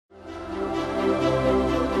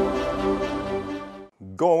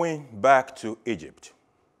Going back to Egypt.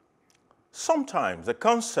 Sometimes the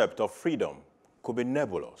concept of freedom could be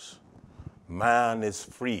nebulous. Man is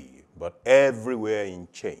free, but everywhere in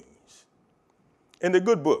chains. In the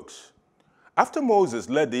good books, after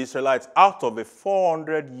Moses led the Israelites out of a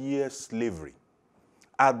 400-year slavery,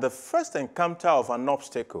 at the first encounter of an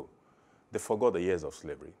obstacle, they forgot the years of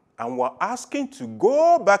slavery and were asking to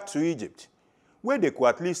go back to Egypt, where they could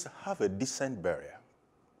at least have a decent burial.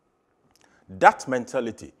 That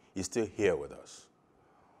mentality is still here with us.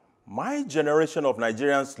 My generation of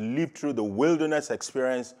Nigerians lived through the wilderness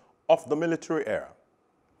experience of the military era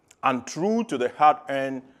and through to the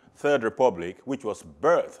hard-earned Third Republic, which was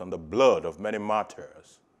birthed on the blood of many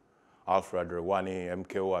martyrs. Alfred Rwani,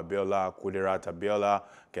 MKO Abiola, Kudirat Abiola,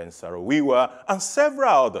 Ken Saro-Wiwa, and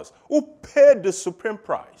several others who paid the supreme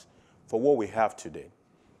price for what we have today.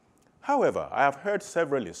 However, I have heard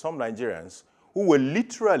severally some Nigerians who were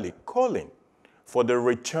literally calling for the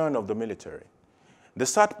return of the military. The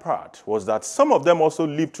sad part was that some of them also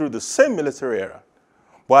lived through the same military era,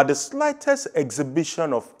 but at the slightest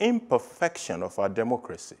exhibition of imperfection of our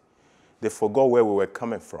democracy, they forgot where we were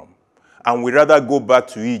coming from, and we'd rather go back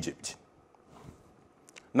to Egypt.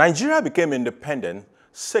 Nigeria became independent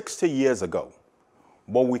 60 years ago,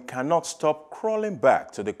 but we cannot stop crawling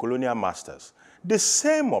back to the colonial masters, the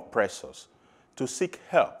same oppressors, to seek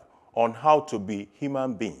help on how to be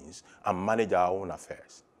human beings and manage our own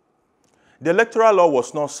affairs. The electoral law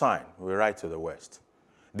was not signed, we write to the West.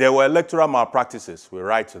 There were electoral malpractices, we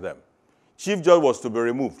write to them. Chief judge was to be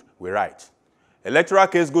removed, we write. Electoral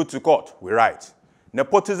case go to court, we write.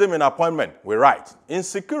 Nepotism in appointment, we write.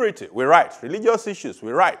 Insecurity, we write. Religious issues,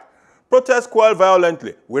 we write. Protests quelled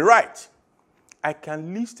violently, we write. I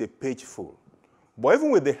can list a page full, but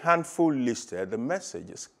even with the handful listed, the message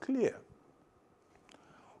is clear.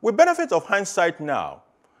 With benefit of hindsight now,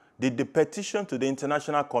 did the petition to the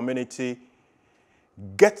international community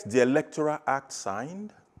get the Electoral Act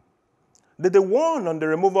signed? Did the one on the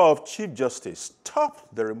removal of Chief Justice stop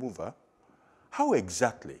the remover? How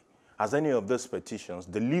exactly has any of those petitions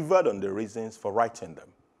delivered on the reasons for writing them?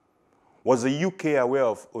 Was the UK aware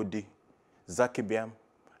of Odi, Zaki Biam,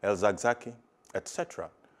 El Zakzaki, etc.?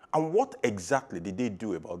 And what exactly did they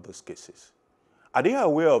do about those cases? Are they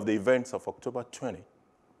aware of the events of October 20?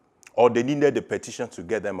 Or they needed the petition to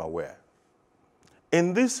get them aware?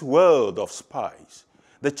 In this world of spies,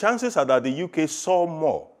 the chances are that the UK saw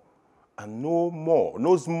more and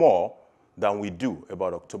knows more than we do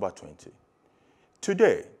about October 20.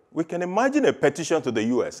 Today, we can imagine a petition to the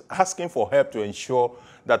US asking for help to ensure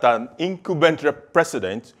that an incumbent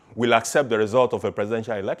president will accept the result of a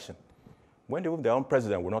presidential election, when their own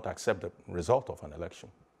president will not accept the result of an election.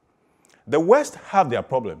 The West have their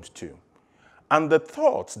problems too. And the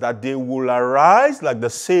thought that they will arise like the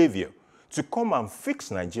savior to come and fix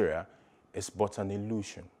Nigeria is but an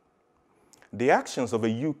illusion. The actions of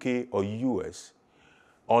a UK or US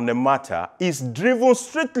on a matter is driven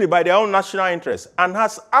strictly by their own national interests and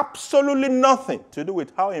has absolutely nothing to do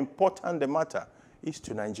with how important the matter is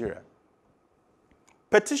to Nigeria.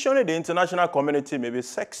 Petitioning the international community may be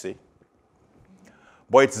sexy,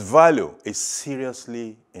 but its value is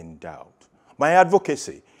seriously in doubt. My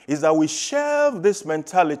advocacy is that we shelve this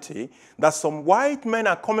mentality that some white men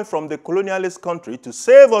are coming from the colonialist country to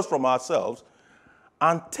save us from ourselves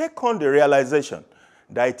and take on the realization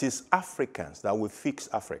that it is Africans that will fix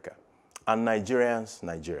Africa and Nigerians,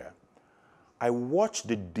 Nigeria. I watch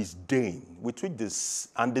the disdain with which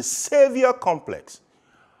and the savior complex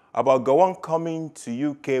about Gowon coming to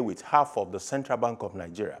UK with half of the Central Bank of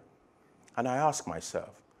Nigeria. And I ask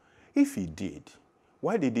myself, if he did,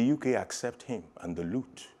 why did the UK accept him and the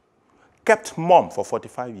loot? Kept mum for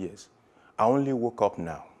 45 years. I only woke up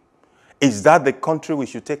now. Is that the country we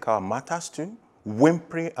should take our matters to?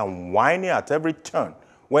 Whimpering and whining at every turn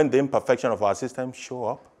when the imperfection of our system show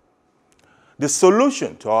up? The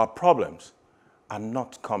solution to our problems are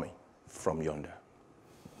not coming from yonder.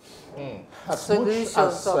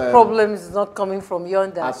 Solutions or problems is not coming from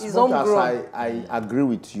yonder. As much as I agree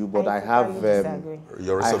with you, but I have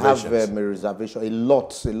your reservations. I have a reservation, a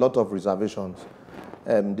lot of reservations.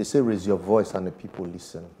 They say raise your voice and the people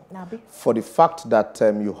listen. Nabi. For the fact that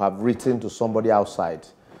you have written to somebody outside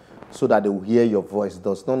so that they will hear your voice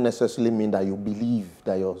does not necessarily mean that you believe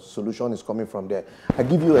that your solution is coming from there. I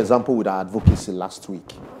give you an example with our advocacy last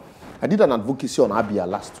week. I did an advocacy on Abia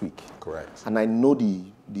last week. Correct. And I know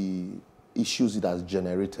the issues it has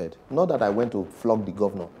generated. Not that I went to flog the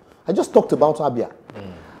governor. I just talked about Abia.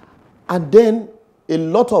 And then a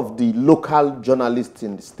lot of the local journalists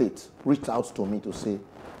in the state reached out to me to say,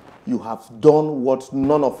 you have done what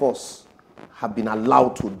none of us have been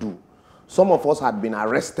allowed to do. Some of us had been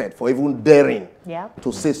arrested for even daring Yeah.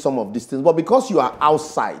 to say some of these things. But because you are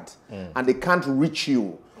outside and they can't reach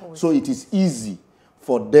you, so it is easy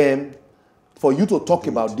for you to talk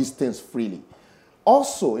about these things freely.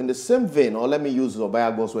 Also, in the same vein, or let me use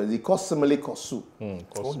Obayagbo's words, it calls simile kosu.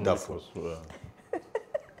 Wonderful.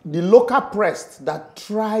 The local press that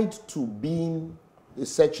tried to beam a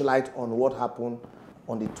searchlight on what happened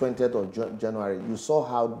on the 20th of January, you saw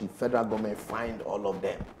how the federal government fined all of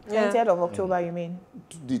them. 20th of October, you mean?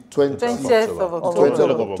 The 20th of October. 20th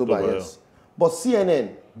of October, yes. But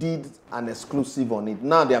CNN did an exclusive on it.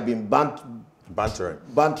 Now they have been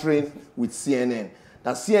bantering with CNN.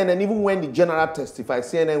 That CNN, even when the general testified,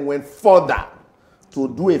 CNN went further to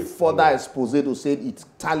do a further expose to say it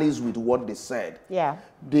tallies with what they said. Yeah.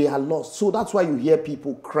 They are lost. So that's why you hear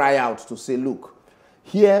people cry out to say, look,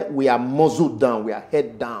 here we are muzzled down, we are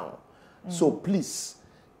head down. So please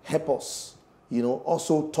help us,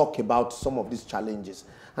 also talk about some of these challenges.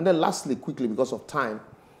 And then lastly, quickly, because of time,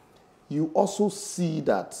 you also see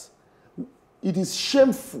that it is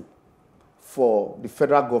shameful for the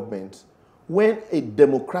federal government when a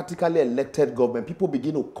democratically elected government, people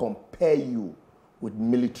begin to compare you with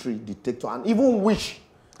military dictator and even wish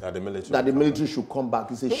that the military should come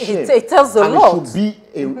back. It's a shame. It tells a lot. It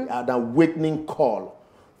should be an awakening call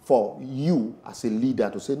for you as a leader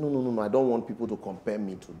to say, no, I don't want people to compare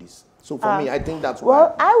me to this. So for me, I think that's why.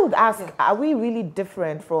 Well, I would ask, are we really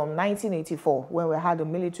different from 1984 when we had a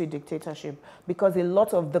military dictatorship? Because a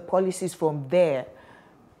lot of the policies from there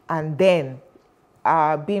and then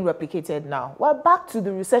are being replicated now. Well, back to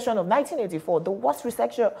the recession of 1984, the worst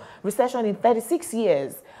recession in 36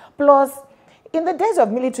 years. Plus, in the days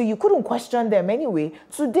of military, you couldn't question them anyway.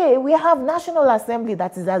 Today, we have National Assembly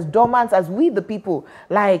that is as dormant as we, the people,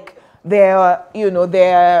 like they're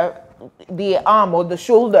the arm or the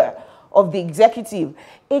shoulder of the executive.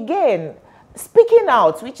 Again, speaking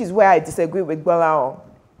out, which is where I disagree with Bolao,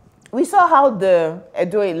 we saw how the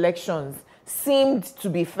Edo elections seemed to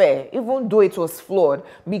be fair, even though it was flawed,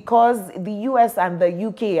 because the US and the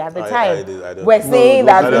UK at the time were saying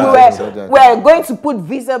that we're going to put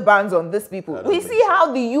visa bans on these people. We see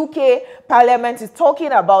how the UK Parliament is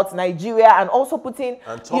talking about Nigeria and also putting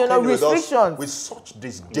restrictions. With such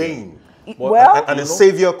disdain. Well, and a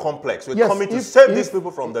savior complex. We're coming to save these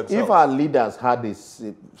people from themselves. If our leaders had this,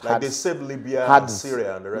 like they saved Libya and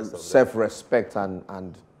Syria and the rest of them. Self-respect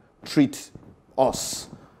and treat us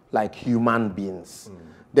like human beings,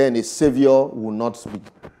 then a savior will not be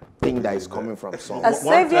think that is coming from somewhere. A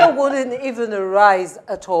savior wouldn't even arise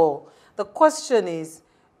at all. The question is,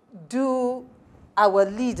 do our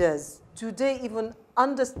leaders, do they even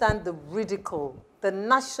understand the ridicule, the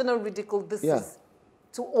national ridicule this is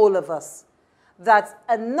to all of us? That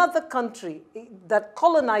another country that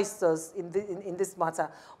colonized us in this matter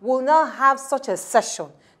will now have such a session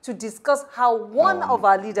to discuss how one of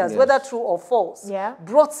our leaders, whether true or false,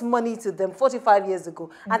 brought money to them 45 years ago,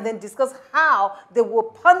 and then discuss how they will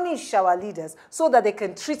punish our leaders so that they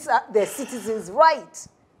can treat their citizens right.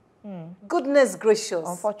 Goodness gracious.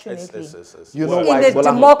 Unfortunately. You know why? In a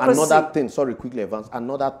democracy. Another thing, sorry, quickly, Evans,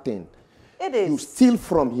 another thing. It is. You steal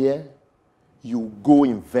from here, you go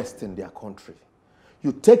invest in their country.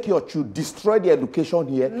 You take your children, destroy the education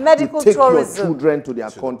here, medical you take tourism. Your children to their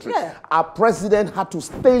country. Yeah. Our president had to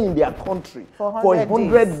stay in their country for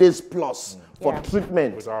 100 days plus for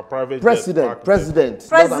treatment. With our private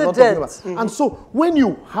president. And so when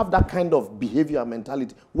you have that kind of behavior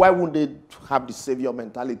mentality, why wouldn't they have the savior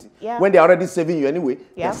mentality? When they're already saving you anyway,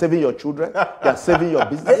 they're saving your children, they're saving your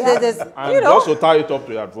business. And also tie it up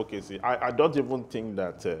to advocacy. I don't even think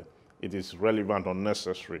that it is relevant or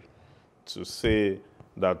necessary to say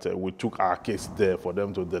that we took our case there for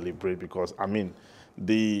them to deliberate, because, I mean,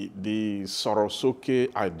 the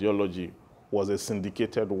Sorosoke ideology was a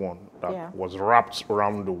syndicated one that was wrapped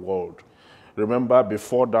around the world. Remember,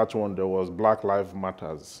 before that one, there was Black Lives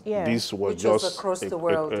Matters. This was just across the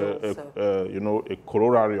world a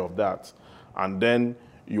corollary of that. And then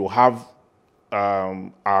you have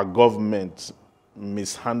our government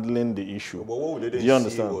mishandling the issue. But what would they Do you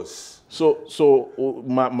understand? So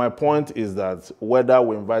my point is that whether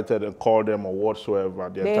we invited and called them or whatsoever,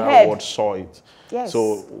 the entire world saw it.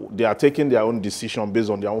 So they are taking their own decision based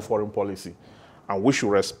on their own foreign policy. And we should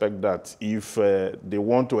respect that. If they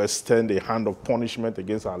want to extend a hand of punishment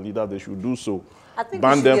against our leader, they should do so. I think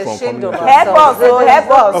ban we should them be from ashamed coming. of ourselves.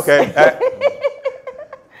 Help us. Okay.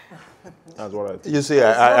 That's what I think. You see,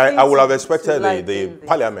 I would have expected the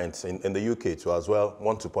parliament in the UK to as well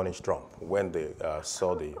want to punish Trump when they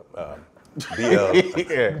saw the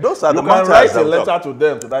BL. Those are the matters. Write a letter to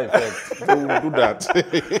them to that effect. They will do that.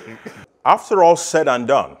 After all said and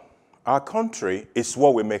done, Our country is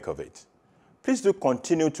what we make of it. Please do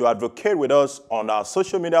continue to advocate with us on our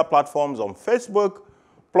social media platforms on Facebook,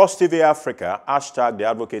 Plus TV Africa, hashtag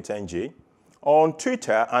TheAdvocateNG, or on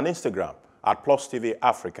Twitter and Instagram at Plus TV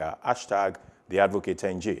Africa, hashtag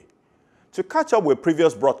TheAdvocateNG. To catch up with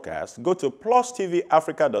previous broadcasts, go to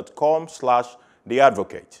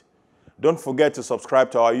plustvafrica.com/theadvocate. Don't forget to subscribe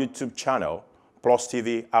to our YouTube channel, Plus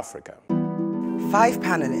TV Africa. 5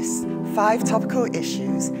 panelists, 5 topical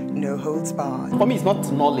issues, no holds barred. For me, it's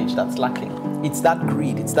not knowledge that's lacking. It's that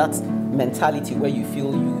greed, it's that mentality where you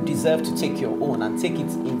feel you deserve to take your own and take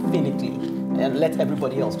it infinitely and let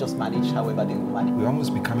everybody else just manage however they will manage. We're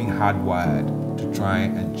almost becoming hardwired to try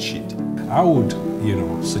and cheat. I would,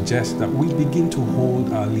 suggest that we begin to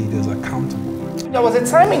hold our leaders accountable. There was a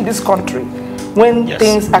time in this country when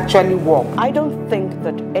things actually work. I don't think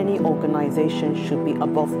that any organization should be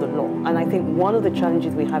above the law. And I think one of the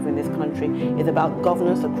challenges we have in this country is about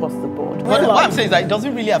governance across the board. What I'm saying is that it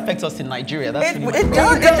doesn't really affect us in Nigeria. That's really It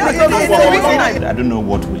does. I don't know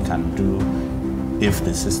what we can do if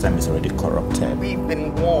the system is already corrupted. We've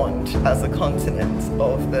been warned as a continent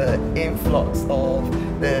of the influx of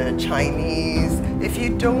the Chinese. If you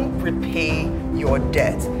don't repay your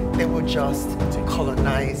debt, they will just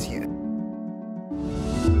colonize you.